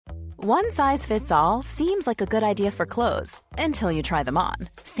One size fits all seems like a good idea for clothes until you try them on.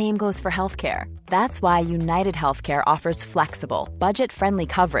 Same goes for healthcare. That's why United Healthcare offers flexible, budget-friendly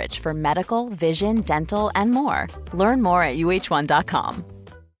coverage for medical, vision, dental, and more. Learn more at uh1.com.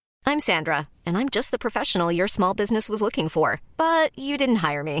 I'm Sandra, and I'm just the professional your small business was looking for. But you didn't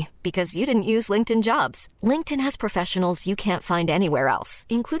hire me because you didn't use LinkedIn Jobs. LinkedIn has professionals you can't find anywhere else,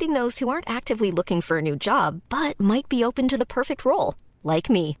 including those who aren't actively looking for a new job, but might be open to the perfect role, like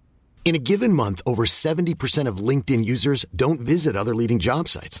me. In a given month, over 70% of LinkedIn users don't visit other leading job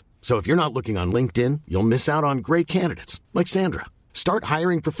sites. So if you're not looking on LinkedIn, you'll miss out on great candidates like Sandra. Start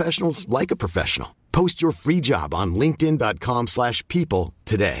hiring professionals like a professional. Post your free job on linkedin.com/people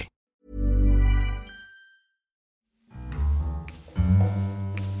today.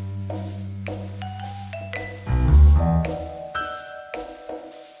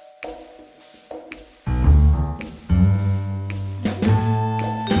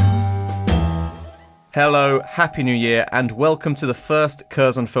 Hello, Happy New Year, and welcome to the first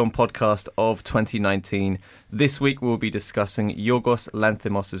Curzon Film podcast of 2019. This week we'll be discussing Yorgos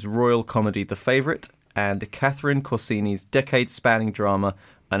Lanthimos' royal comedy The Favourite and Catherine Corsini's decade-spanning drama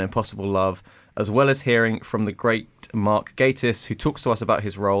An Impossible Love, as well as hearing from the great Mark Gatiss, who talks to us about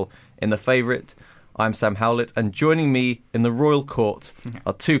his role in The Favourite. I'm Sam Howlett, and joining me in the royal court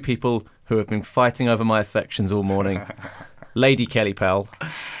are two people who have been fighting over my affections all morning. Lady Kelly Powell.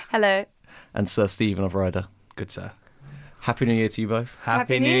 Hello. And Sir Stephen of Ryder. Good, sir. Happy New Year to you both.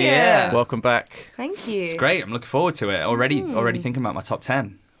 Happy New Year. Welcome back. Thank you. It's great. I'm looking forward to it. Already thinking about my top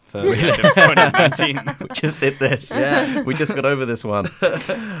 10 for 2019. We just did this. Yeah. We just got over this one.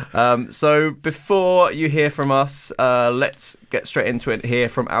 So before you hear from us, let's get straight into it and hear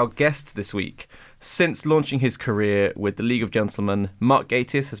from our guest this week. Since launching his career with the League of Gentlemen, Mark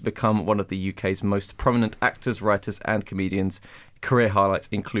Gatiss has become one of the UK's most prominent actors, writers and comedians. Career highlights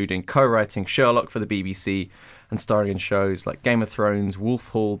including co-writing Sherlock for the BBC and starring in shows like Game of Thrones, Wolf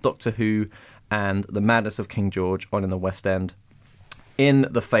Hall, Doctor Who and The Madness of King George on in the West End. In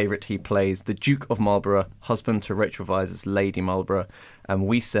The Favourite, he plays the Duke of Marlborough, husband to Rachel Weisz's Lady Marlborough, and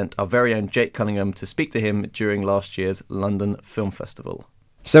we sent our very own Jake Cunningham to speak to him during last year's London Film Festival.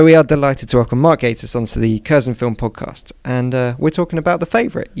 So we are delighted to welcome Mark Gatiss onto the Curzon Film podcast, and we're talking about The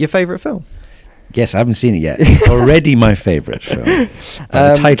Favourite, your favourite film. Yes, I haven't seen it yet. It's already my favourite film.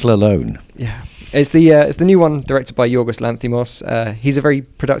 The title alone. Yeah. It's the new one directed by Yorgos Lanthimos. He's a very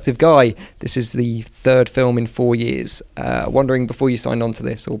productive guy. This is the third film in 4 years. Wondering, before you signed on to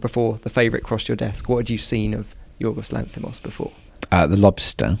this, or before The Favourite crossed your desk, what had you seen of Yorgos Lanthimos before? The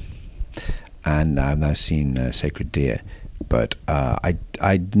Lobster. And I've now seen Sacred Deer. But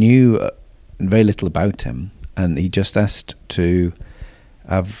I knew very little about him. And he just asked to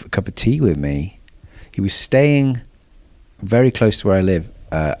have a cup of tea with me. He was staying very close to where I live,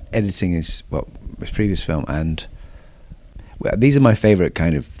 editing his previous film, and these are my favourite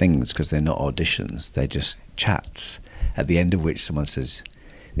kind of things because they're not auditions, they're just chats, at the end of which someone says,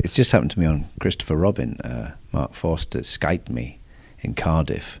 it's just happened to me on Christopher Robin, Mark Forster Skyped me in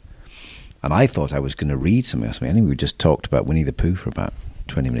Cardiff, and I thought I was going to read something or something. I think we just talked about Winnie the Pooh for about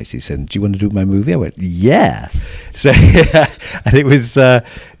 20 minutes. He said, do you want to do my movie? I went, yeah. So, and it was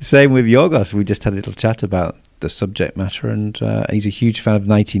same with Yorgos. We just had a little chat about the subject matter, and he's a huge fan of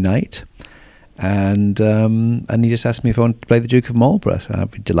Nighty Night, and he just asked me if I wanted to play the Duke of Marlborough, so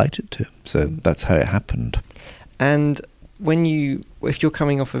I'd be delighted to. So that's how it happened. And if you're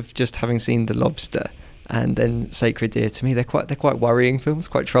coming off of just having seen The Lobster and then Sacred Deer, to me they're quite worrying films,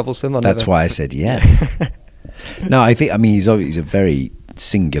 quite troublesome. That's why I said yeah. No, he's a very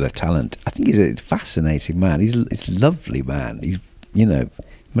singular talent. I think he's a fascinating man. He's a lovely man. He's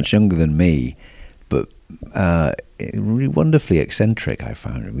much younger than me, but really wonderfully eccentric. I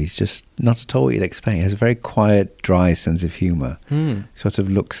found him. He's just not at all what you'd expect. He has a very quiet, dry sense of humour. Sort of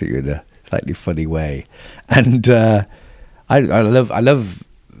looks at you in a slightly funny way, and I love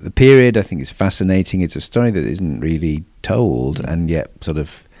the period. I think it's fascinating. It's a story that isn't really told, and yet sort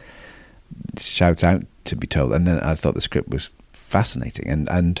of shouts out to be told. And then I thought the script was fascinating,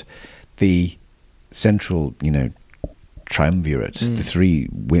 and the central, triumvirate, the three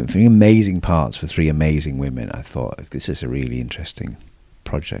amazing parts for three amazing women. I thought this is a really interesting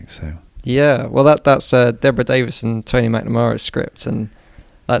project. So yeah, well that's Deborah Davis and Tony McNamara's script, and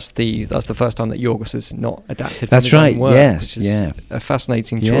that's the first time that Yorgos has not adapted. From his own work, yes, which is a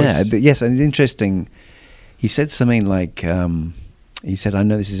fascinating choice. Yeah, yes, and it's interesting. He said something like, he said, "I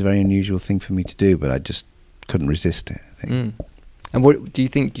know this is a very unusual thing for me to do, but I just couldn't resist it." I think. And what do you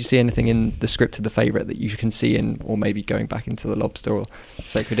think? Do you see anything in the script of The Favourite that you can see in, or maybe going back into The Lobster or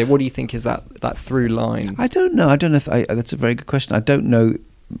Sacred Deer? What do you think is that through line? I don't know. I don't know if that's a very good question. I don't know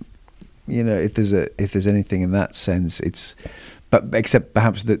if there's anything in that sense, but except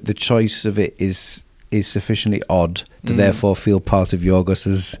perhaps the choice of it is sufficiently odd to therefore feel part of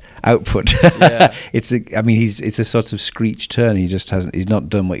Yorgos's output. Yeah. It's a sort of screech turn. He's not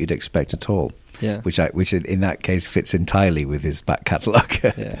done what you'd expect at all. Yeah. Which in that case fits entirely with his back catalogue.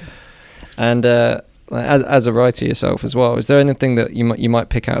 Yeah. And as a writer yourself as well, is there anything that you might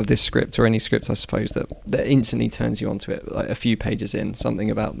pick out of this script, or any script, I suppose, that instantly turns you onto it, like a few pages in, something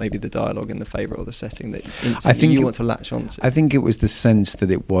about maybe the dialogue and the favourite or the setting that instantly you want to latch onto? I think it was the sense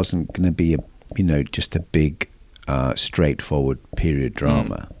that it wasn't going to be just a big, straightforward period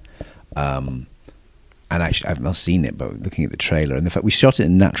drama. And actually, I've not seen it, but looking at the trailer and the fact we shot it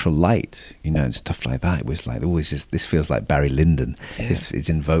in natural light, and stuff like that, it was like, this feels like Barry Lyndon. Yeah. It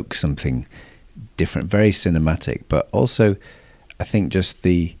invokes something different, very cinematic, but also, I think just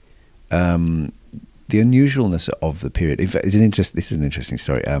the unusualness of the period. In fact, this is an interesting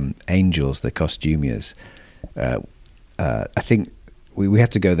story. Angels, the costumiers, I think. We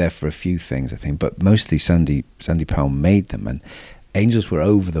had to go there for a few things, I think, but mostly Sandy Powell made them, and Angels were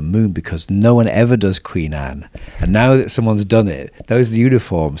over the moon because no one ever does Queen Anne, and now that someone's done it, those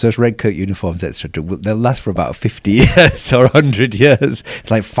uniforms, those red coat uniforms, etc., they'll last for about 50 years or 100 years. It's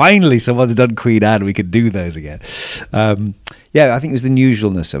like, finally someone's done Queen Anne, we can do those again. I think it was the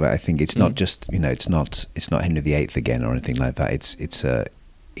unusualness of it. I think it's not just it's not Henry VIII again or anything like that.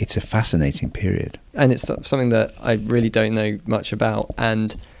 It's a fascinating period. And it's something that I really don't know much about.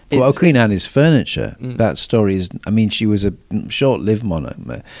 And Queen Anne is furniture. That story is, she was a short-lived monarch.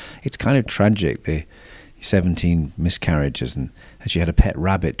 It's kind of tragic, the 17 miscarriages, and she had a pet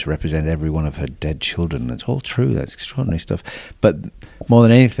rabbit to represent every one of her dead children. It's all true. That's extraordinary stuff. But more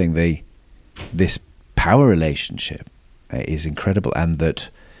than anything, this power relationship is incredible, and that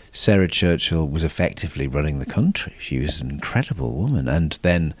Sarah Churchill was effectively running the country. She was an incredible woman, and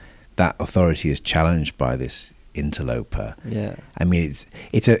then that authority is challenged by this interloper. Yeah,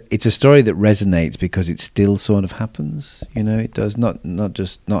 it's a story that resonates because it still sort of happens. It does not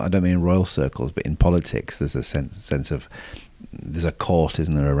I don't mean in royal circles, but in politics. There's a sense of there's a court,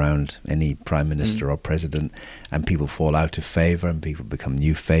 isn't there, around any prime minister or president, and people fall out of favour and people become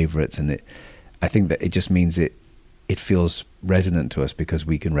new favourites, and I think that it just means it feels resonant to us because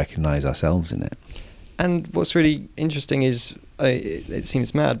we can recognise ourselves in it. And what's really interesting is, it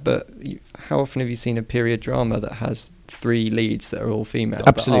seems mad, but how often have you seen a period drama that has 3 leads that are all female,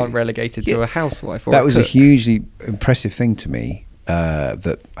 Absolutely. But aren't relegated to a housewife or that a was cook? A hugely impressive thing to me,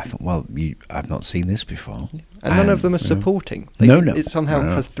 that I thought, I've not seen this before. And none of them are supporting. No. It somehow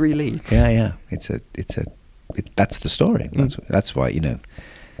has 3 leads. Yeah. That's the story. That's why,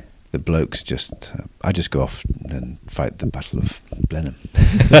 the blokes I just go off and fight the Battle of Blenheim.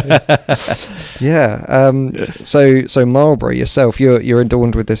 Yeah. So Marlborough yourself, you're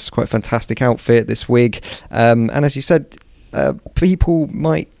adorned with this quite fantastic outfit, this wig, and as you said, people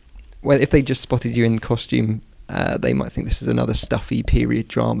might, if they just spotted you in costume, they might think this is another stuffy period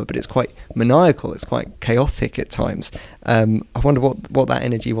drama, but it's quite maniacal. It's quite chaotic at times. I wonder what that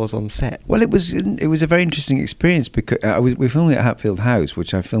energy was on set. Well, it was a very interesting experience because we filmed it at Hatfield House,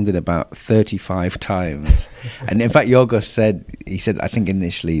 which I filmed it about 35 times. And in fact, Yorgos said, I think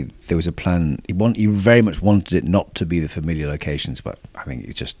initially there was a plan. He very much wanted it not to be the familiar locations, but I think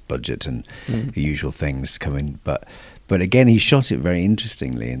it's just budget and the usual things come in. But again, he shot it very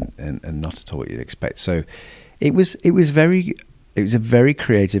interestingly and not at all what you'd expect. So it was a very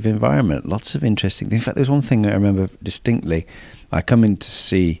creative environment. Lots of interesting things. In fact, there was one thing I remember distinctly. I come in to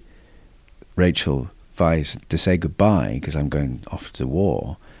see Rachel Weisz to say goodbye because I'm going off to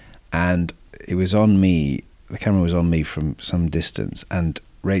war, and it was on me. The camera was on me from some distance, and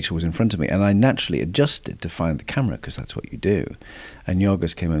Rachel was in front of me, and I naturally adjusted to find the camera because that's what you do. And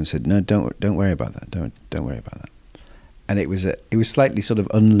Yorgos came in and said, "No, don't worry about that. Don't worry about that." And it was slightly sort of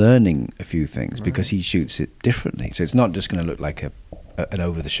unlearning a few things because he shoots it differently. So it's not just going to look like an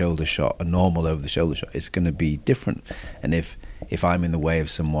over-the-shoulder shot, a normal over-the-shoulder shot. It's going to be different. And if I'm in the way of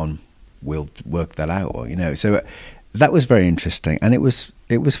someone, we'll work that out. Or so that was very interesting, and it was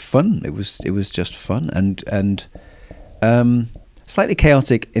fun. It was just fun and slightly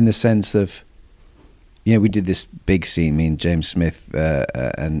chaotic in the sense of, we did this big scene, me and James Smith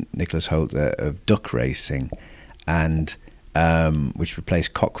and Nicholas Hoult, of duck racing, and which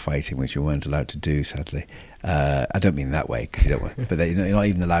replaced cockfighting, which we weren't allowed to do, sadly. I don't mean that way, because you don't want, but you're not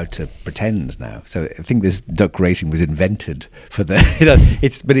even allowed to pretend now. So I think this duck racing was invented for the,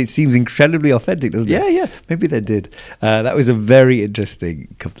 but it seems incredibly authentic, doesn't it? Yeah. Maybe they did. That was a very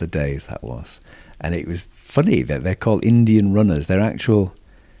interesting couple of days, that was. And it was funny that they're called Indian runners. They're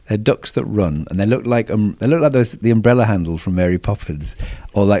They're ducks that run, and they look like the umbrella handle from Mary Poppins,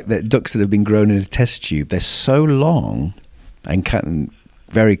 or like the ducks that have been grown in a test tube. They're so long and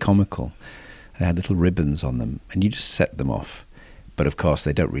very comical. They had little ribbons on them, and you just set them off. But of course,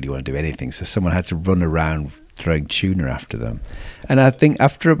 they don't really want to do anything, so someone had to run around throwing tuna after them. And I think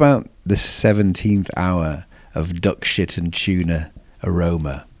after about the 17th hour of duck shit and tuna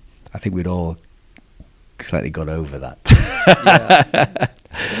aroma, I think we'd all slightly got over that.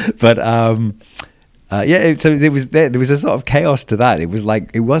 But so there was a sort of chaos to that. It was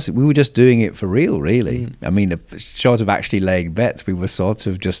like we were just doing it for real, really. I mean, short of actually laying bets, we were sort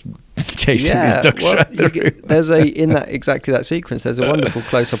of just chasing these ducks around the room. There's in that sequence. There's a wonderful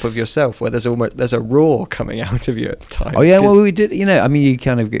close up of yourself where there's a roar coming out of you at times. Oh yeah, well we did. I mean,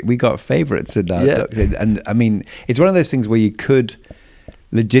 we got favourites in our ducks, and I mean, it's one of those things where you could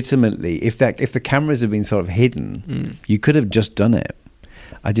legitimately, if the cameras had been sort of hidden, you could have just done it.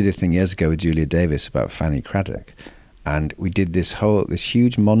 I did a thing years ago with Julia Davis about Fanny Craddock, and we did this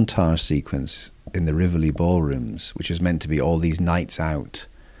huge montage sequence in the Rivoli ballrooms, which was meant to be all these nights out,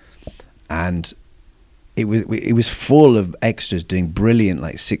 and it was full of extras doing brilliant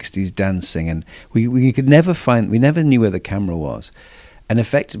like 60s dancing, and we never knew where the camera was. And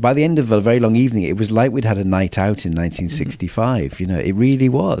by the end of a very long evening, it was like we'd had a night out in 1965. It really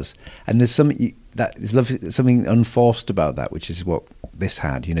was. And there's something unforced about that, which is what this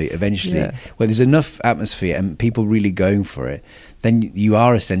had. Eventually, when there's enough atmosphere and people really going for it, then you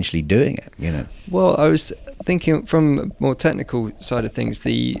are essentially doing it. Well, I was thinking from a more technical side of things,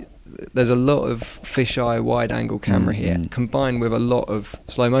 there's a lot of fisheye wide-angle camera here, combined with a lot of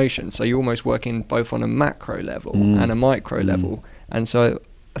slow motion. So you're almost working both on a macro level and a micro level. And so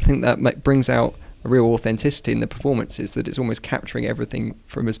I think that brings out a real authenticity in the performances, that it's almost capturing everything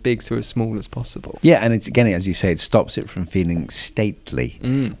from as big to as small as possible. Yeah, and it's, again, as you say, it stops it from feeling stately,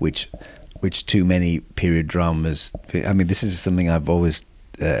 which too many period dramas... I mean, this is something I've always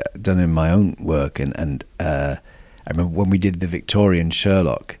done in my own work, and I remember when we did the Victorian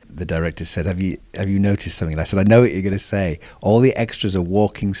Sherlock, the director said, have you noticed something? And I said, I know what you're going to say. All the extras are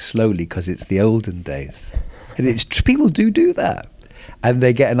walking slowly because it's the olden days. And people do that. And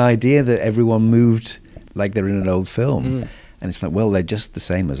they get an idea that everyone moved like they're in an old film. And it's like, well, they're just the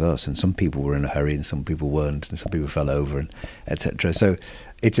same as us. And some people were in a hurry and some people weren't. And some people fell over, and etc. So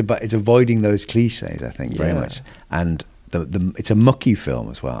it's avoiding those cliches, I think, very much. And it's a mucky film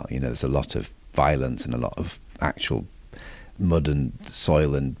as well. There's a lot of violence and a lot of actual mud and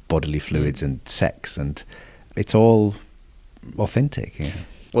soil and bodily fluids and sex. And it's all authentic,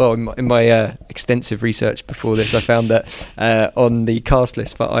 Well, in my extensive research before this, I found that on the cast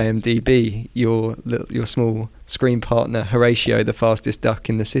list for IMDb, your small screen partner Horatio, the fastest duck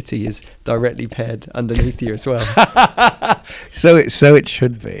in the city, is directly paired underneath you as well. So it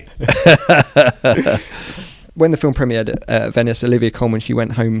should be. When the film premiered at Venice, Olivia Colman, she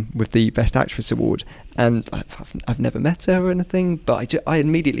went home with the Best Actress award, and I've never met her or anything, but I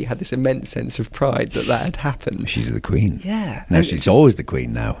immediately had this immense sense of pride that had happened. She's the queen. Yeah. No, she's always the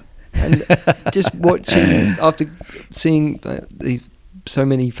queen now. And just watching, after seeing so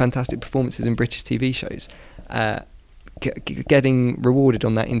many fantastic performances in British TV shows, getting rewarded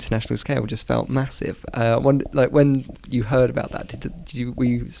on that international scale just felt massive. When you heard about that, were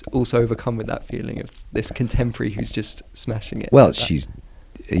you also overcome with that feeling of this contemporary who's just smashing it? Well, she's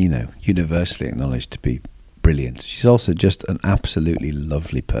universally acknowledged to be brilliant. She's also just an absolutely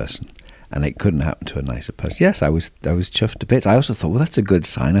lovely person, and it couldn't happen to a nicer person. Yes, I was chuffed to bits. I also thought, well, that's a good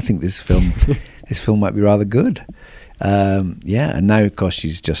sign. I think this film might be rather good. And now of course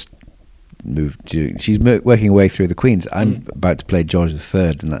she's just she's working her way through the Queens. I'm about to play George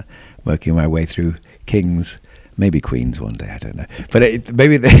III, and working my way through Kings, maybe Queens one day, I don't know. But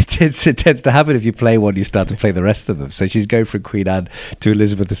it tends to happen if you play one, you start to play the rest of them. So she's going from Queen Anne to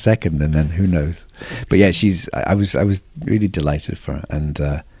Elizabeth II, and then who knows. But yeah, I was really delighted for her,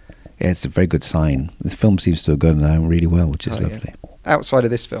 and it's a very good sign. The film seems to have gone down really well, which is lovely. Yeah. Outside of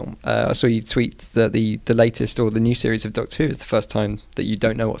this film, I saw you tweet that the latest or the new series of Doctor Who is the first time that you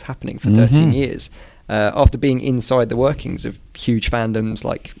don't know what's happening for 13 years. After being inside the workings of huge fandoms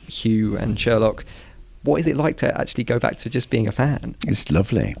like Hugh and Sherlock, what is it like to actually go back to just being a fan? It's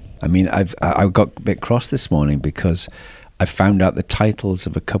lovely. I mean, I got a bit cross this morning because I found out the titles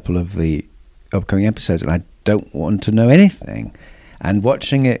of a couple of the upcoming episodes, and I don't want to know anything. And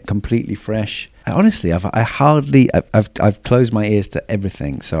watching it completely fresh, honestly, I've closed my ears to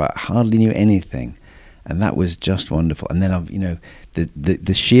everything, so I hardly knew anything, and that was just wonderful. And then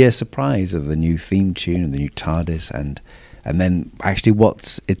the sheer surprise of the new theme tune and the new TARDIS, and then actually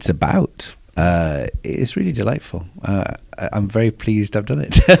what it's about. it's really delightful. I'm very pleased I've done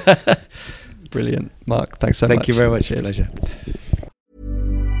it. Brilliant. Mark, thanks so much. Thank you very much. Cheers. Pleasure.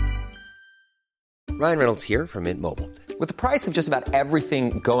 Ryan Reynolds here from Mint Mobile. With the price of just about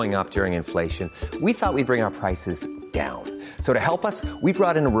everything going up during inflation, we thought we'd bring our prices down. So to help us, we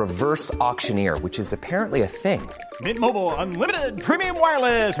brought in a reverse auctioneer, which is apparently a thing. Mint Mobile Unlimited Premium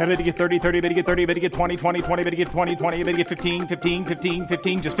Wireless. How to get 30, 30, bit to get 30, bit to get 20, 20, 20, bit to get 20, 20, bit to get 15, 15, 15,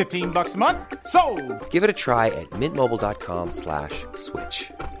 15, just $15 a month? Sold! Give it a try at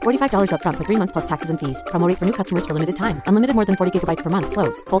mintmobile.com/switch. $45 up front for 3 months plus taxes and fees. Promo rate for new customers for limited time. Unlimited more than 40 gigabytes per month.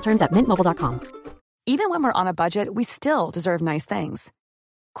 Slows full terms at mintmobile.com. Even when we're on a budget, we still deserve nice things.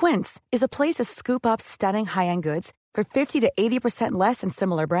 Quince is a place to scoop up stunning high-end goods for 50 to 80% less than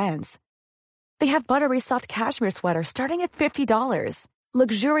similar brands. They have buttery soft cashmere sweaters starting at $50,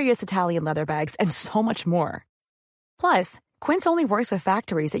 luxurious Italian leather bags, and so much more. Plus, Quince only works with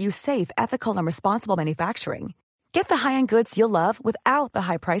factories that use safe, ethical, and responsible manufacturing. Get the high-end goods you'll love without the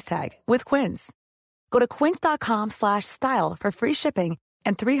high price tag with Quince. Go to quince.com/style for free shipping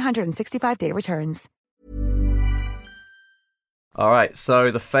and 365-day returns. All right,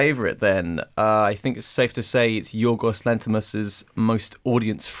 so the favourite then. I think it's safe to say it's Yorgos Lanthimos' most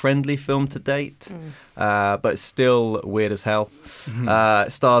audience-friendly film to date, but it's still weird as hell.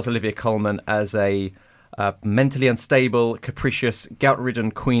 It stars Olivia Colman as a mentally unstable, capricious,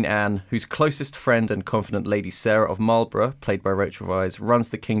 gout-ridden Queen Anne, whose closest friend and confidant Lady Sarah of Marlborough, played by Rachel Weisz, runs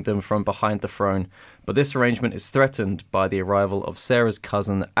the kingdom from behind the throne. But this arrangement is threatened by the arrival of Sarah's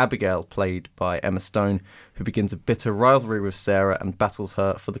cousin Abigail, played by Emma Stone, who begins a bitter rivalry with Sarah and battles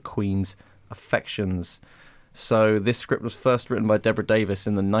her for the Queen's affections. So this script was first written by Deborah Davis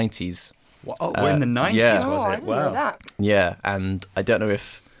in the 90s. Oh, we're in the 90s, yeah. was it? I didn't know that. Yeah, and I don't know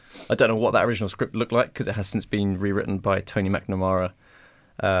what that original script looked like because it has since been rewritten by Tony McNamara.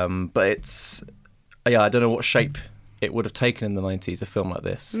 But it's, I don't know what shape it would have taken in the 90s, a film like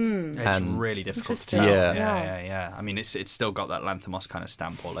this. It's really difficult to tell. Yeah. I mean, it's still got that Lanthimos kind of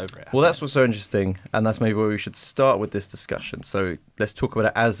stamp all over it. Well, that's what's so interesting, and that's maybe where we should start with this discussion. So let's talk about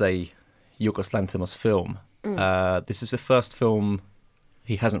it as a Yorgos Lanthimos film. This is the first film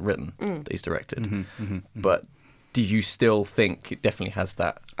he hasn't written that he's directed. But do you still think it definitely has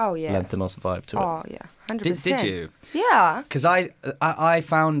that Lanthimos vibe to it? Oh, yeah, 100%. Did you? Yeah. Because I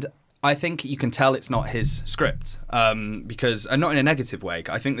think you can tell it's not his script, because not in a negative way.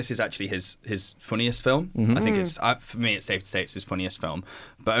 I think this is actually his funniest film. I think it's for me, it's safe to say it's his funniest film,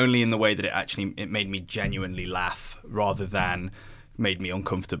 but only in the way that it made me genuinely laugh rather than made me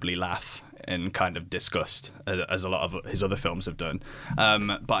uncomfortably laugh in kind of disgust, as a lot of his other films have done.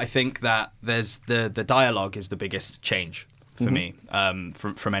 But I think that there's the dialogue is the biggest change for me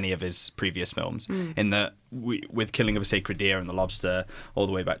from any of his previous films. In that, with Killing of a Sacred Deer and The Lobster, all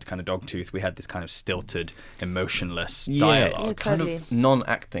the way back to kind of Dogtooth, we had this kind of stilted, emotionless dialogue. It's kind of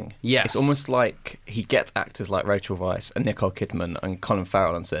non-acting. Yes. It's almost like he gets actors like Rachel Weisz and Nicole Kidman and Colin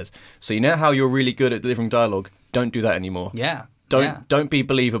Farrell and says, so you know how you're really good at delivering dialogue? Don't do that anymore. Yeah. Don't be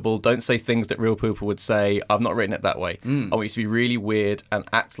believable. Don't say things that real people would say. I've not written it that way. I want you to be really weird and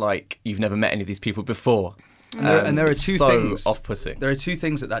act like you've never met any of these people before. And there are two things off-putting. There are two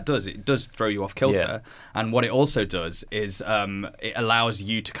things that does. It does throw you off kilter, and what it also does is it allows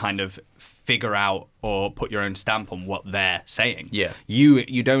you to kind of figure out or put your own stamp on what they're saying. Yeah,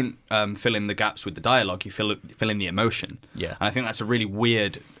 you don't fill in the gaps with the dialogue. You fill in the emotion. Yeah, and I think that's a really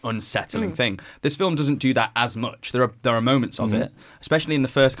weird, unsettling thing. This film doesn't do that as much. There are moments of it, especially in the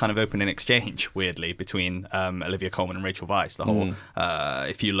first kind of opening exchange, weirdly, between Olivia Colman and Rachel Weisz. The whole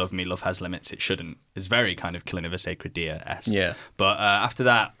 "If you love me, love has limits. It shouldn't" is very kind of Killing of a Sacred Deer-esque. Yeah, but after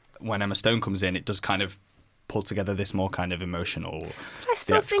that, when Emma Stone comes in, it does kind of pull together this more kind of emotional. I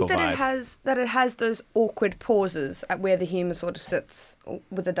still think that vibe. it has those awkward pauses at where the humour sort of sits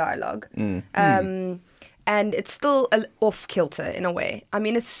with the dialogue. And it's still off kilter in a way. I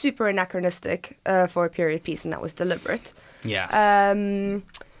mean, it's super anachronistic for a period piece, and that was deliberate. Yes. And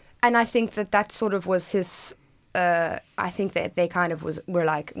I think that sort of was his. I think that they kind of were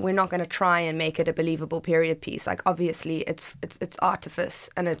like, we're not going to try and make it a believable period piece. Like, obviously, it's artifice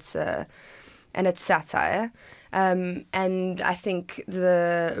and it's satire. And I think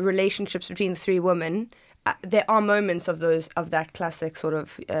the relationships between the three women, there are moments of that classic sort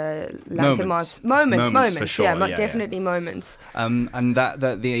of Lanthimos moments for sure. Definitely moments. And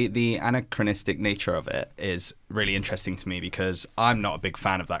that the anachronistic nature of it is really interesting to me because I'm not a big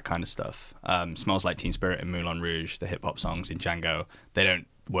fan of that kind of stuff. Smells Like Teen Spirit in Moulin Rouge, the hip hop songs in Django, they don't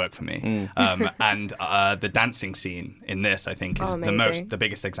work for me. And the dancing scene in this, I think, is the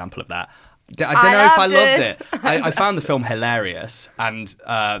biggest example of that. I don't know if I loved it. I found the film hilarious, and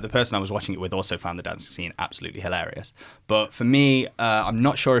the person I was watching it with also found the dancing scene absolutely hilarious. But for me, I'm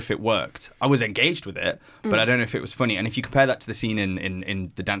not sure if it worked. I was engaged with it, but I don't know if it was funny. And if you compare that to the scene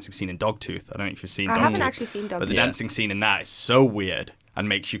in the dancing scene in Dogtooth, I don't know if you've seen Dogtooth. I haven't actually seen Dogtooth. But the dancing scene in that is so weird and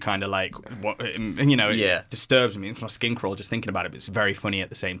makes you kind of like, it disturbs me. It's my skin crawl just thinking about it, but it's very funny at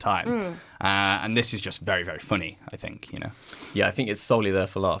the same time. And this is just very, very funny, I think, Yeah, I think it's solely there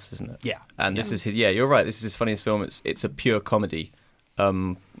for laughs, isn't it? Yeah. And this is you're right. This is his funniest film. It's a pure comedy.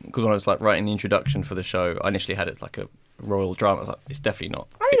 Because when I was like writing the introduction for the show, I initially had it like a royal drama. I was like, it's definitely not.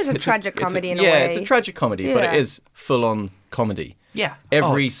 I think it's a tragic comedy in a way. Yeah, it's a tragic comedy, but it is full on comedy. Yeah.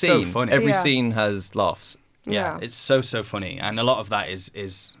 Every it's scene, so funny. every scene has laughs. Yeah, it's so funny, and a lot of that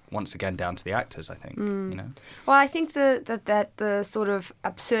is once again down to the actors, I think. Well, I think that the sort of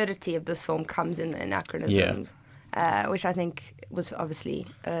absurdity of this film comes in the anachronisms, which I think was obviously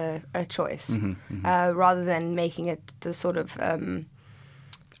a choice, rather than making it the sort of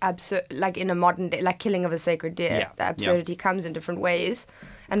absurd, like in a modern day, like Killing of a Sacred Deer. Yeah. The absurdity comes in different ways,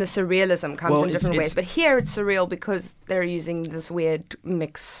 and the surrealism comes in different ways. But here it's surreal because they're using this weird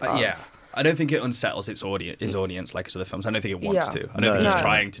mix of... I don't think it unsettles its audience like its other films. I don't think it wants to. I don't think it's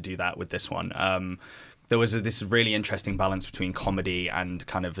trying to do that with this one. There was this really interesting balance between comedy and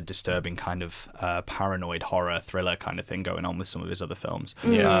kind of a disturbing kind of paranoid horror thriller kind of thing going on with some of his other films.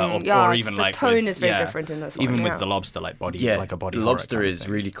 Or even the like tone is very different in this one. Even with The Lobster, like a body The Lobster is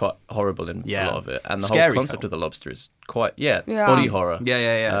really quite horrible in a lot of it, and the Scary whole concept film. of The Lobster is quite body horror.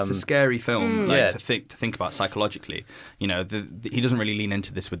 It's a scary film to think about psychologically. He doesn't really lean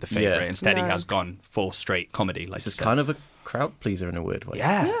into this with The Favourite. Instead, he has gone full straight comedy. Like this is kind of a crowd pleaser in a weird way.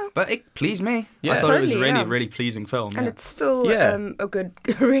 But it pleased me. Yeah. I thought it was a Totally, really, really pleasing film. And it's still a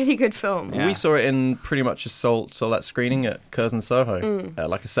really good film. We saw it in pretty much saw that screening at Curzon Soho,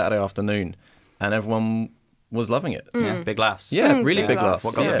 like a Saturday afternoon, and everyone was loving it. Yeah, big laughs. Yeah, really big laughs.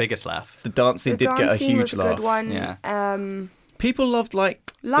 What got the biggest laugh? The dancing did get a huge laugh. Good one. Yeah. People loved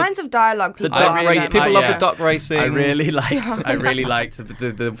lines of dialogue. The People duck love race. them. People love the duck racing. I really liked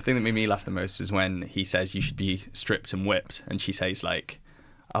the thing that made me laugh the most was when he says you should be stripped and whipped, and she says like,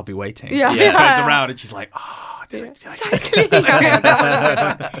 "I'll be waiting." Yeah. Turns around and she's like, "Oh." Exactly.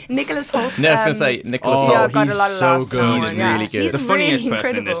 Nicholas Holt. No, I was going to say Nicholas Holt. Yeah, got he's a lot of so laughs. good. He's really good. He's The funniest really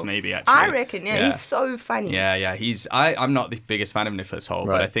person in this, incredible. maybe. Actually, I reckon. Yeah, he's so funny. Yeah. I'm not the biggest fan of Nicholas Holt,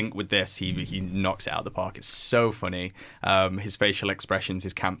 Right. but I think with this, he knocks it out of the park. It's so funny. His facial expressions,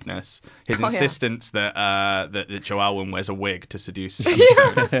 his campness, his insistence that Joe Alwyn wears a wig to seduce.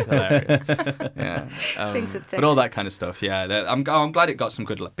 It's hilarious. Yeah, Thinks it's but all sexy. that kind of stuff. Yeah, I'm glad it got some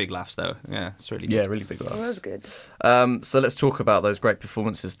good big laughs though. Yeah, it's really good. Yeah, really big laughs. It was good. So let's talk about those great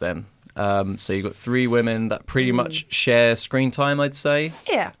performances then. So you've got three women that pretty much share screen time, I'd say.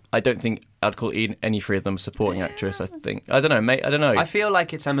 Yeah. I don't think I'd call any three of them supporting actress. I don't know, mate. I don't know. I feel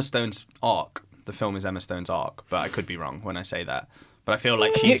like it's Emma Stone's arc. The film is Emma Stone's arc, but I could be wrong when I say that. But I feel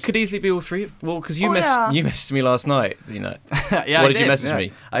like it could easily be all three. Well, because you messaged me last night. yeah, what did you message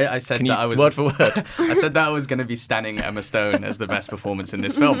me? I said that I was word for word. I said that I was going to be standing Emma Stone as the best performance in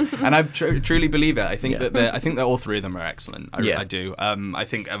this film, and I truly believe it. I think that all three of them are excellent. I do. I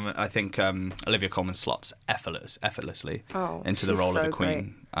think Olivia Colman slots effortlessly into the role of the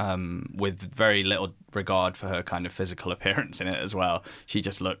Queen. With very little regard for her kind of physical appearance in it as well. She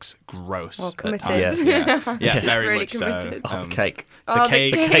just looks gross at times. Yeah, very really much committed. so. The cake. The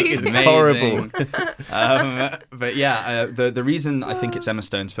cake is amazing. Horrible. But yeah, the reason I think it's Emma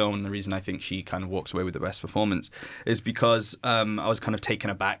Stone's film and the reason I think she kind of walks away with the best performance is because I was kind of taken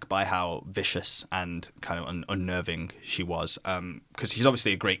aback by how vicious and kind of unnerving she was. Because she's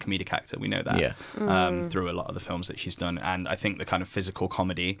obviously a great comedic actor, we know that, through a lot of the films that she's done. And I think the kind of physical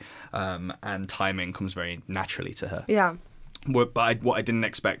comedy and timing comes very naturally to her. Yeah. But what I didn't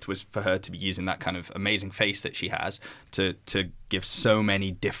expect was for her to be using that kind of amazing face that she has to give so many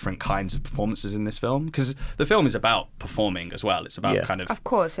different kinds of performances in this film. Because the film is about performing as well. It's about kind of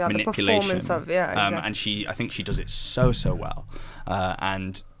course, the manipulation. performance of, exactly. And I think she does it so well.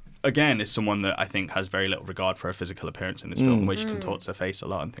 And again, is someone that I think has very little regard for her physical appearance in this film, where she contorts her face a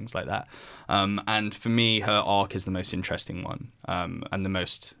lot and things like that. And for me, her arc is the most interesting one, and the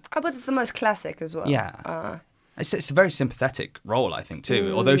most... but it's the most classic as well. Yeah. It's a very sympathetic role, I think,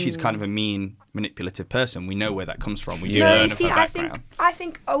 too. Although she's kind of a mean, manipulative person, we know where that comes from. We do learn of her background. I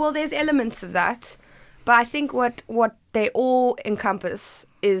think there's elements of that, but I think what they all encompass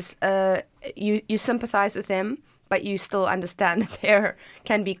is you sympathise with them, but you still understand that they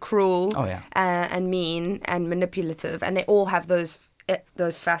can be cruel and mean and manipulative, and they all have those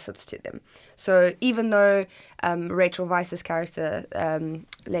those facets to them. So even though Rachel Weisz's character,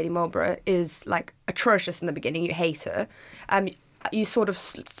 Lady Marlborough, is like atrocious in the beginning, you hate her. You sort of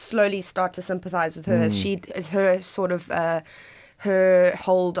slowly start to sympathise with her as her sort of her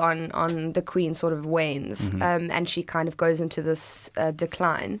hold on the Queen sort of wanes, and she kind of goes into this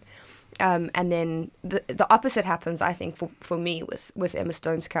decline. And then the opposite happens, I think, for me with Emma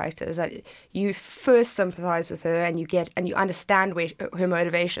Stone's character, is that you first sympathise with her and you understand her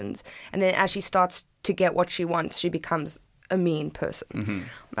motivations, and then as she starts to get what she wants, she becomes a mean person,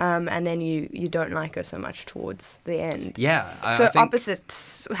 and then you don't like her so much towards the end. Yeah, I think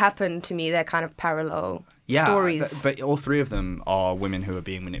opposites happen to me. They're kind of parallel stories. But all three of them are women who are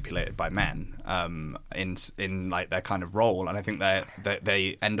being manipulated by men in like their kind of role, and I think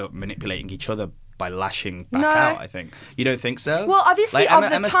they end up manipulating each other by lashing back out. I think you don't think so. Well, obviously,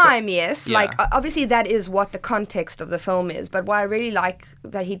 like, Emma yes. Yeah. Like obviously, that is what the context of the film is. But what I really like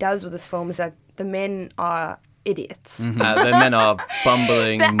that he does with this film is that the men are idiots. The men are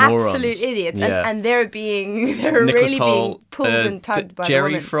bumbling they're morons. absolute idiots, Yeah. and they're really being pulled and tugged by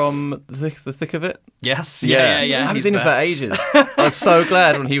Jerry the women. from the thick of it. Yes, yeah. I haven't seen him for ages. I was so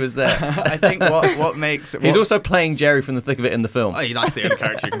glad when he was there. I think what makes he's also playing Jerry from the thick of it in the film. Oh, that's the only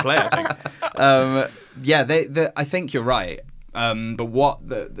character you can play, I think. I think you're right. But what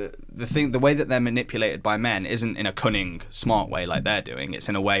the way that they're manipulated by men isn't in a cunning, smart way like they're doing. It's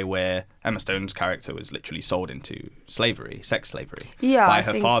in a way where Emma Stone's character was literally sold into sex slavery, by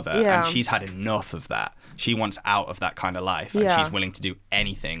her father, and she's had enough of that. She wants out of that kind of life, and she's willing to do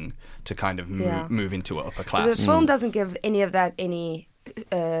anything to kind of move into an upper class. The film doesn't give any of that any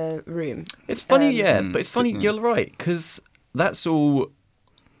room. It's funny, but it's funny. You're right, because that's all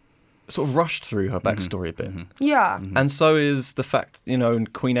sort of rushed through her backstory a bit. Yeah. And so is the fact, in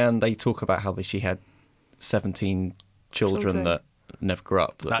Queen Anne, they talk about how she had 17 children that never grew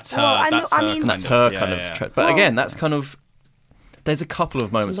up. That's her. That's her kind of. But again, that's kind of. There's a couple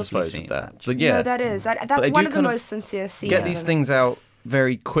of moments, I suppose, of that. But no, that is. That's one of the most sincere scenes. Get these things out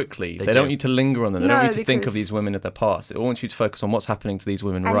very quickly. They don't need to linger on them. They don't need to think of these women at their past. It wants you to focus on what's happening to these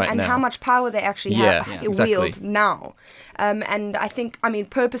women right now. And how much power they actually wield now. And I think,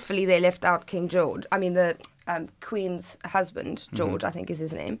 purposefully they left out King George. The Queen's husband, George, I think is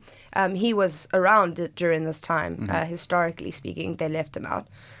his name. He was around during this time. Historically speaking, they left him out.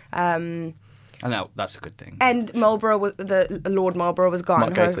 And that's a good thing. And Marlborough Lord Marlborough was gone.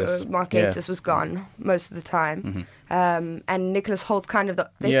 Mark Gatiss. Mark Gatiss was gone most of the time. And Nicholas Holt's kind of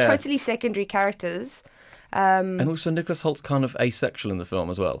they're totally secondary characters. And also Nicholas Holt's kind of asexual in the film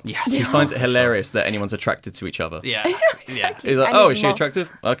as well. Yes. He finds it hilarious that anyone's attracted to each other. Yeah. Exactly. He's like, is she attractive?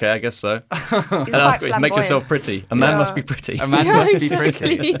 Okay, I guess so. Make yourself pretty. A man must be pretty. A man must be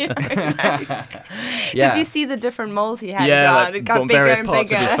pretty. Did you see the different moles he had? It got bigger various and parts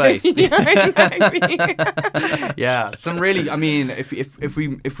bigger. Of his face. Some really. If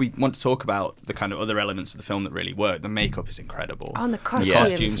we want to talk about the kind of other elements of the film that really work, the makeup is incredible. Oh, and the costumes.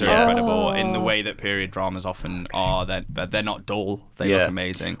 The costumes are incredible in the way that period dramas often are. They're not dull. They look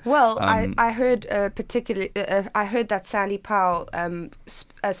amazing. Well, I heard particularly. I heard that Sandy Powell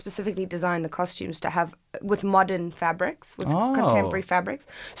specifically designed the costumes to have with modern fabrics, with contemporary fabrics.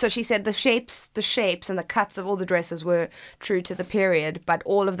 So she said the shapes and the cuts of all the dresses were true to the period, but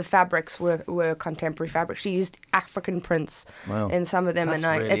all of the fabrics were contemporary fabrics. She used African prints in some of them. That's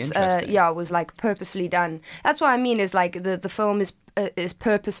and really it's interesting. it was like purposefully done. That's what I mean is like the film is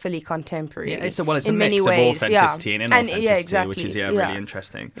purposefully contemporary. Yeah, it's a mix many of ways. authenticity and inauthenticity, exactly. which is really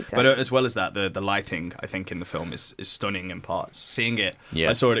interesting. Exactly. But as well as that, the lighting I think in the film is stunning in parts. Seeing it,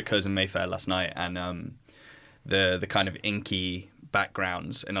 I saw it at Curzon Mayfair last night, and the kind of inky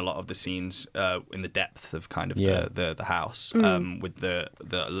backgrounds in a lot of the scenes in the depth of kind of the house with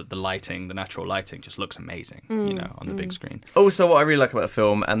the lighting, the natural lighting just looks amazing, on the big screen. Also, what I really like about the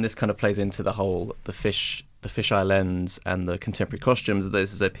film, and this kind of plays into the whole the fisheye lens and the contemporary costumes,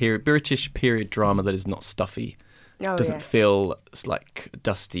 this is a British period drama that is not stuffy. Doesn't feel like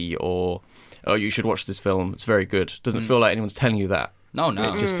dusty or you should watch this film, it's very good. Doesn't feel like anyone's telling you that. No.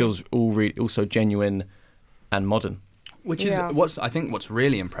 It just feels also genuine and modern. Which is what's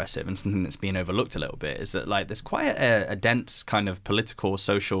really impressive and something that's been overlooked a little bit is that there's quite a dense kind of political,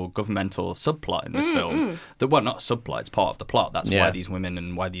 social, governmental subplot in this film. Not a subplot, it's part of the plot. That's why these women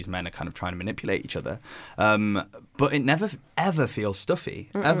and why these men are kind of trying to manipulate each other. But it never ever feels stuffy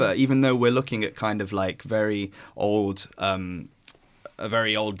ever, even though we're looking at kind of like very old. A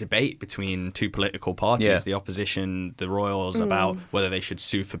very old debate between two political parties, the opposition, the royals, about whether they should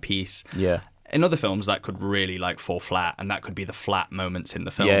sue for peace. Yeah. in other films that could really like fall flat, and that could be the flat moments in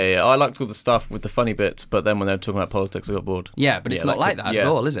the film. Yeah. I liked all the stuff with the funny bits, but then when they were talking about politics, I got bored. Yeah, but it's not like that at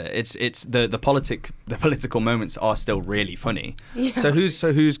all, is it? It's the political moments are still really funny. Yeah. So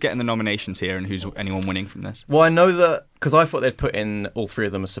who's getting the nominations here, and who's anyone winning from this? Well, I know that because I thought they'd put in all three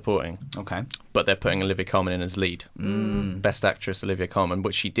of them as supporting. Okay. But they're putting Olivia Colman in as lead. Best Actress Olivia Colman,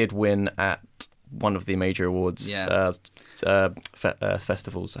 but she did win at one of the major awards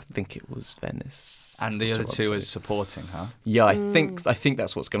festivals. I think it was Venice. And the other two is supporting, huh? Yeah, I think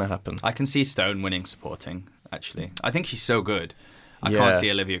that's what's going to happen. I can see Stone winning supporting, actually. I think she's so good. I can't see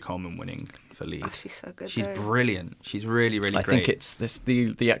Olivia Colman winning for lead. Oh, she's so good. She's brilliant. She's really, really great. I think it's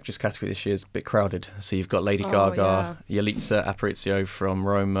the actress category this year is a bit crowded. So you've got Lady Gaga, Yalitza Aparicio from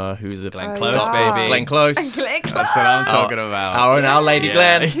Roma, who's a Glenn Close, baby. Glenn Close. Glenn Close. That's what I'm talking about. Our Lady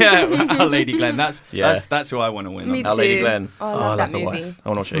Glenn. Yeah, our Lady Glenn. That's who I want to win. Me Our Lady too. Glenn. Oh, I love that the movie. wife. I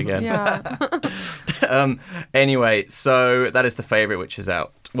want to watch it again. Yeah. Anyway, so that is The Favourite, which is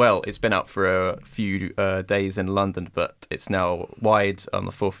out. Well, it's been out for a few days in London, but it's now wide on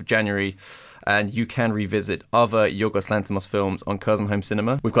the 4th of January. And you can revisit other Yorgos Lanthimos films on Curzon Home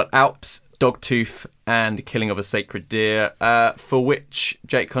Cinema. We've got Alps, Dogtooth, and Killing of a Sacred Deer, for which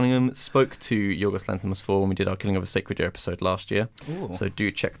Jake Cunningham spoke to Yorgos Lanthimos for when we did our Killing of a Sacred Deer episode last year. Ooh. So do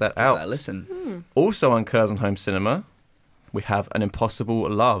check that out. Listen. Also on Curzon Home Cinema, we have An Impossible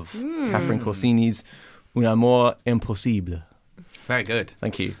Love, Catherine Corsini's Un Amor Impossible. Very good.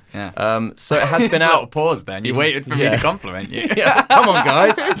 Thank you. Yeah. So it has been It's a out. little pause then. You waited for me to compliment you. Yeah, come on,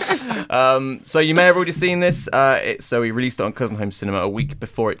 guys. So you may have already seen this. So we released it on Curzon Home Cinema a week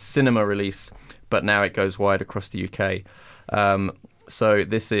before its cinema release, but now it goes wide across the UK. So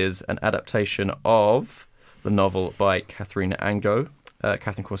this is an adaptation of the novel by Catherine Angot.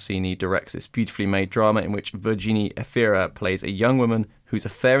 Catherine Corsini directs this beautifully made drama in which Virginie Efira plays a young woman whose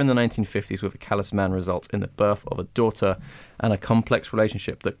affair in the 1950s with a callous man results in the birth of a daughter and a complex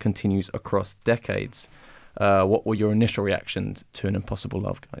relationship that continues across decades. What were your initial reactions to An Impossible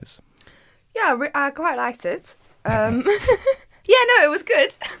Love, guys? Yeah, I quite liked it. It was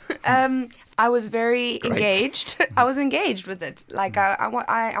good. I was very engaged. I was engaged with it. Like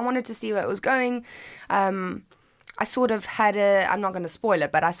I wanted to see where it was going. I sort of had I'm not going to spoil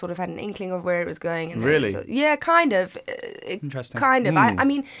it, but I sort of had an inkling of where it was going. And really? Yeah, kind of. Interesting. Kind of. I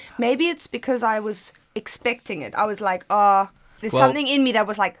mean, maybe it's because I was expecting it. I was like, there's something in me that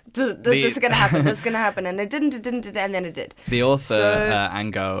was like, this is going to happen, this is going to happen. And it didn't, and then it did. The author,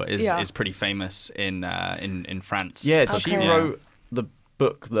 Angot, is pretty famous in France. Yeah, she wrote the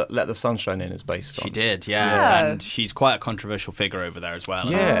book that Let the Sunshine In is based on. She did, yeah. And she's quite a controversial figure over there as well.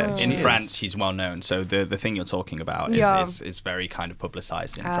 Yeah. In France, she's well known. So the thing you're talking about is very kind of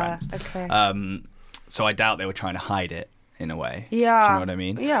publicised in France. Okay. So I doubt they were trying to hide it in a way. Yeah. Do you know what I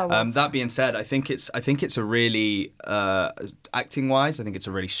mean? Yeah. Well. That being said, I think it's a really acting wise, I think it's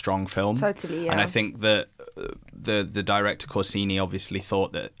a really strong film. Totally, yeah. And I think that the director Corsini obviously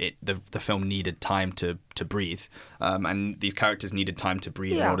thought that the film needed time to breathe, and these characters needed time to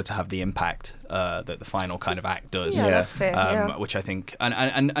breathe in order to have the impact that the final kind of act does. Yeah, that's fair. Which I think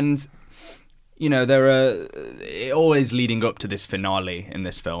and you know, there are always leading up to this finale in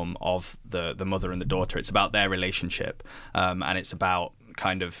this film of the mother and the daughter. It's about their relationship, and it's about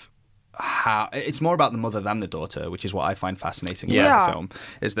kind of how it's more about the mother than the daughter, which is what I find fascinating about the film.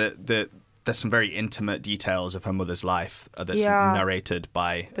 Is that there's some very intimate details of her mother's life that's narrated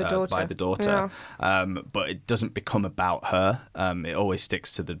by the daughter, but it doesn't become about her. It always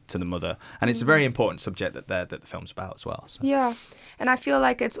sticks to the mother, and it's a very important subject that the film's about as well. So. Yeah, and I feel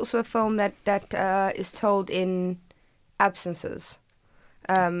like it's also a film that is told in absences.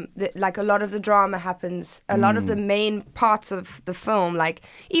 Like a lot of the drama happens, a lot of the main parts of the film, like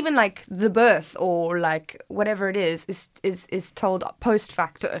even like the birth or like whatever it is told post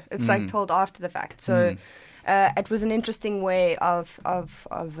facto. It's like told after the fact. So it was an interesting way of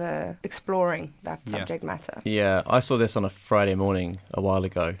exploring that subject matter. Yeah, I saw this on a Friday morning a while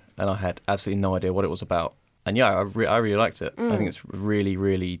ago, and I had absolutely no idea what it was about. And yeah, I really liked it. I think it's really,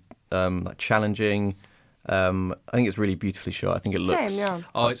 really like challenging. I think it's really beautifully shot. I think it looks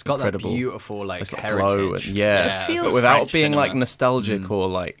it's got incredible. that beautiful like it's heritage. And, it feels, but without being cinema. like nostalgic or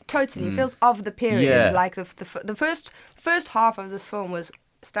like totally. It feels of the period. Yeah. Like the first half of this film was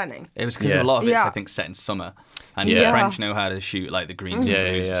stunning. It was because a lot of it's I think set in summer, and the French know how to shoot like the greens and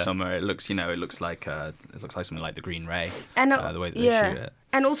blues of summer. It looks like something like the Green Ray, and the way that they shoot it.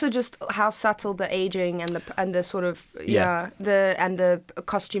 And also just how subtle the aging and the sort of the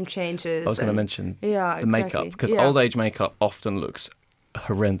costume changes. I was going to mention the makeup, because old age makeup often looks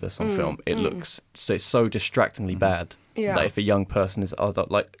horrendous on film. It looks so distractingly bad. Yeah. Like if a young person is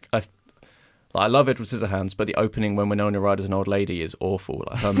like Like, I love Edward Scissorhands, but the opening when Winona Ryder's an old lady is awful.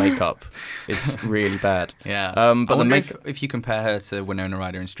 Like, her makeup is really bad. Yeah. But I wonder the if you compare her to Winona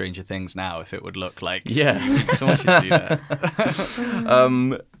Ryder in Stranger Things now, if it would look like... Yeah. Someone should do that.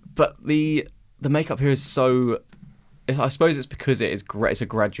 But the makeup here is so... I suppose it's because it's a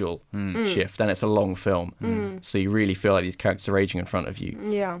gradual shift, and it's a long film. So you really feel like these characters are aging in front of you.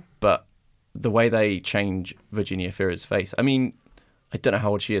 Yeah. But the way they change Virginia Fira's face... I mean... I don't know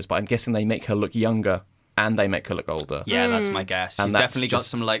how old she is, but I'm guessing they make her look younger and they make her look older. Yeah, that's my guess. She's And definitely got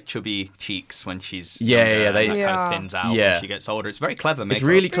some like chubby cheeks when she's Yeah, younger, yeah, they- and that kind Yeah. of thins out Yeah. when she gets older. It's very clever makeup. It's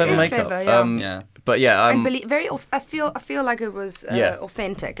really clever It is makeup. clever, yeah. Yeah. But yeah, I feel like it was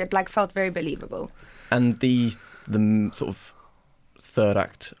authentic. It like felt very believable. and the sort of third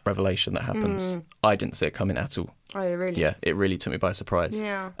act revelation that happens, I didn't see it coming at all. Oh, really? Yeah, it really took me by surprise.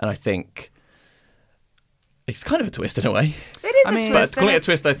 Yeah. And I think it's kind of a twist in a way. It is I mean, a But twist. calling it and a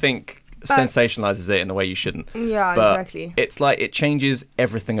twist, I think, sensationalizes it in a way you shouldn't. Yeah, But exactly. it's like it changes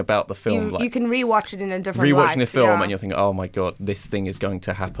everything about the film. You, like you can rewatch it in a different light. rewatching the film yeah. and you're thinking, oh my god, this thing is going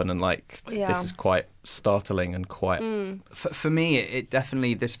to happen, and like Yeah. this is quite startling and quite. For me,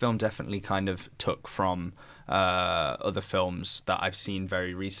 this film definitely kind of took from other films that I've seen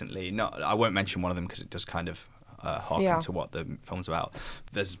very recently. No, I won't mention one of them because it does kind of harken Yeah. to what the film's about.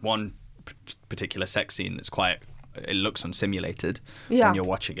 There's one particular sex scene that's quite... It looks unsimulated Yeah. when you're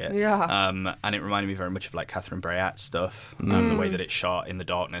watching it. Yeah. And it reminded me very much of like Catherine Breillat stuff, the way that it's shot in the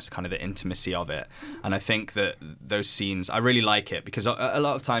darkness, kind of the intimacy of it. And I think that those scenes, I really like it because a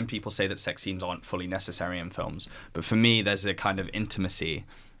lot of time people say that sex scenes aren't fully necessary in films. But for me, there's a kind of intimacy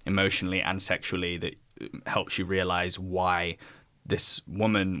emotionally and sexually that helps you realize why this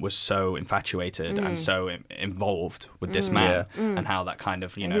woman was so infatuated and so involved with this man, and how that kind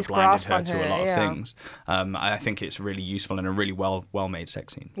of And his blinded grasp her on to her, a lot of yeah. things. I think it's really useful and a really well made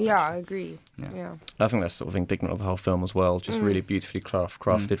sex scene. Yeah, I agree. Yeah. I think that's sort of indignant of the whole film as well. Just really beautifully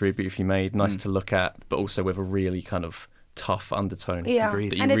crafted, really beautifully made, nice to look at, but also with a really kind of tough undertone. Yeah.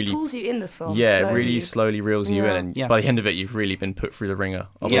 that you And really, it pulls you in this film. yeah, it slowly. really slowly reels you in, and Yeah. by the end of it, you've really been put through the ringer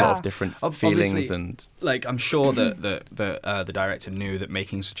of a Yeah. lot of different Obviously, feelings and. like I'm sure that the director knew that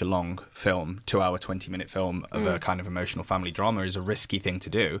making such a long film, 2-hour, 20-minute film of a kind of emotional family drama is a risky thing to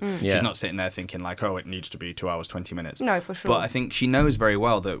do. Yeah. She's not sitting there thinking like, oh, it needs to be 2 hours, 20 minutes. No, for sure. But I think she knows very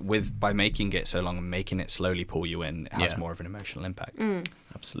well that by making it so long and making it slowly pull you in, it has Yeah. more of an emotional impact.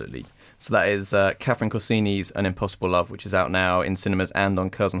 Absolutely. So that is Catherine Corsini's An Impossible Love, which is out now in cinemas and on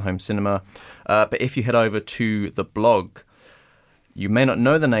Curzon Home Cinema. But if you head over to the blog, you may not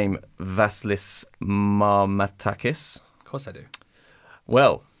know the name Vasilis Marmatakis. Of course I do.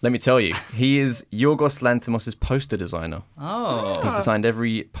 Well, let me tell you, he is Yorgos Lanthimos' poster designer. Oh. He's designed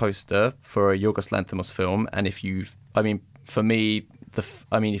every poster for a Yorgos Lanthimos film, and for me,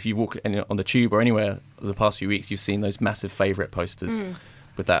 if you walk on the tube or anywhere the past few weeks, you've seen those massive favourite posters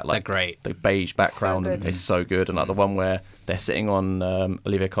with that like They're great. the beige background. good. It's so good, and like the one where they're sitting on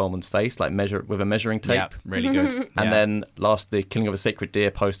Olivia Colman's face, like with a measuring tape. Yeah, really good. And then the Killing of a Sacred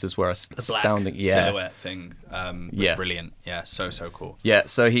Deer posters were the black astounding. silhouette thing was Yeah. brilliant. Yeah, so cool. Yeah,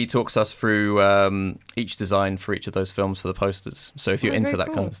 so he talks us through each design for each of those films for the posters. So if you're into very that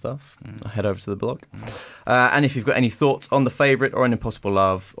cool. kind of stuff, head over to the blog. And if you've got any thoughts on The Favourite or An Impossible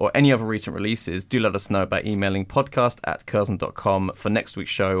Love or any other recent releases, do let us know by emailing podcast@curzon.com for next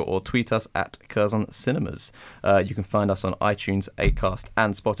week's show, or tweet us at Curzon Cinemas. You can find us on iTunes, Acast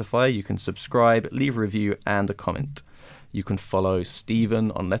and Spotify. You can subscribe, leave a review and a comment. You can follow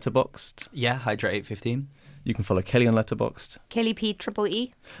Stephen on Letterboxd. Yeah, Hydra 815. You can follow Kelly on Letterboxd. Kelly P Triple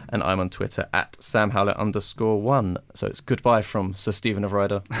E. And I'm on Twitter at @SamHowlett_1. So it's goodbye from Sir Stephen of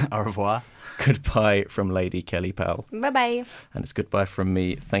Ryder. Au revoir. Goodbye from Lady Kelly Powell. Bye bye. And it's goodbye from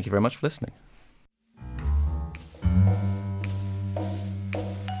me. Thank you very much for listening.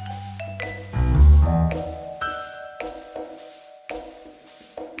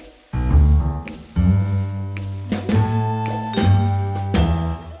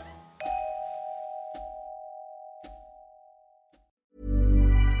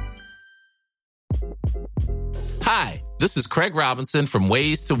 Hi, this is Craig Robinson from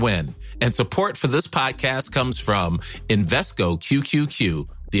Ways to Win, and support for this podcast comes from Invesco QQQ,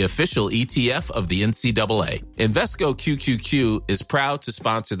 the official ETF of the NCAA. Invesco QQQ is proud to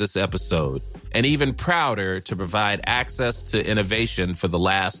sponsor this episode, and even prouder to provide access to innovation for the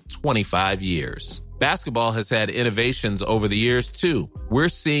last 25 years. Basketball has had innovations over the years, too. We're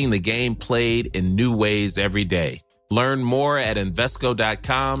seeing the game played in new ways every day. Learn more at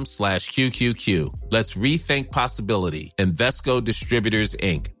Invesco.com/QQQ. Let's rethink possibility. Invesco Distributors,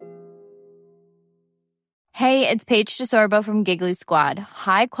 Inc. Hey, it's Paige DeSorbo from Giggly Squad.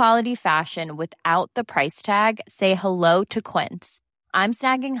 High quality fashion without the price tag. Say hello to Quince. I'm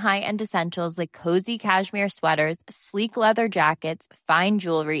snagging high-end essentials like cozy cashmere sweaters, sleek leather jackets, fine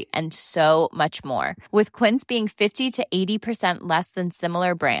jewelry, and so much more. With Quince being 50 to 80% less than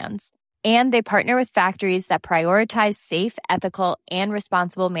similar brands. And they partner with factories that prioritize safe, ethical, and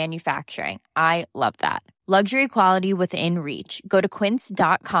responsible manufacturing. I love that. Luxury quality within reach. Go to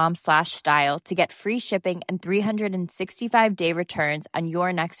quince.com/style to get free shipping and 365-day returns on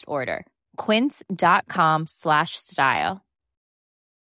your next order. Quince.com/style.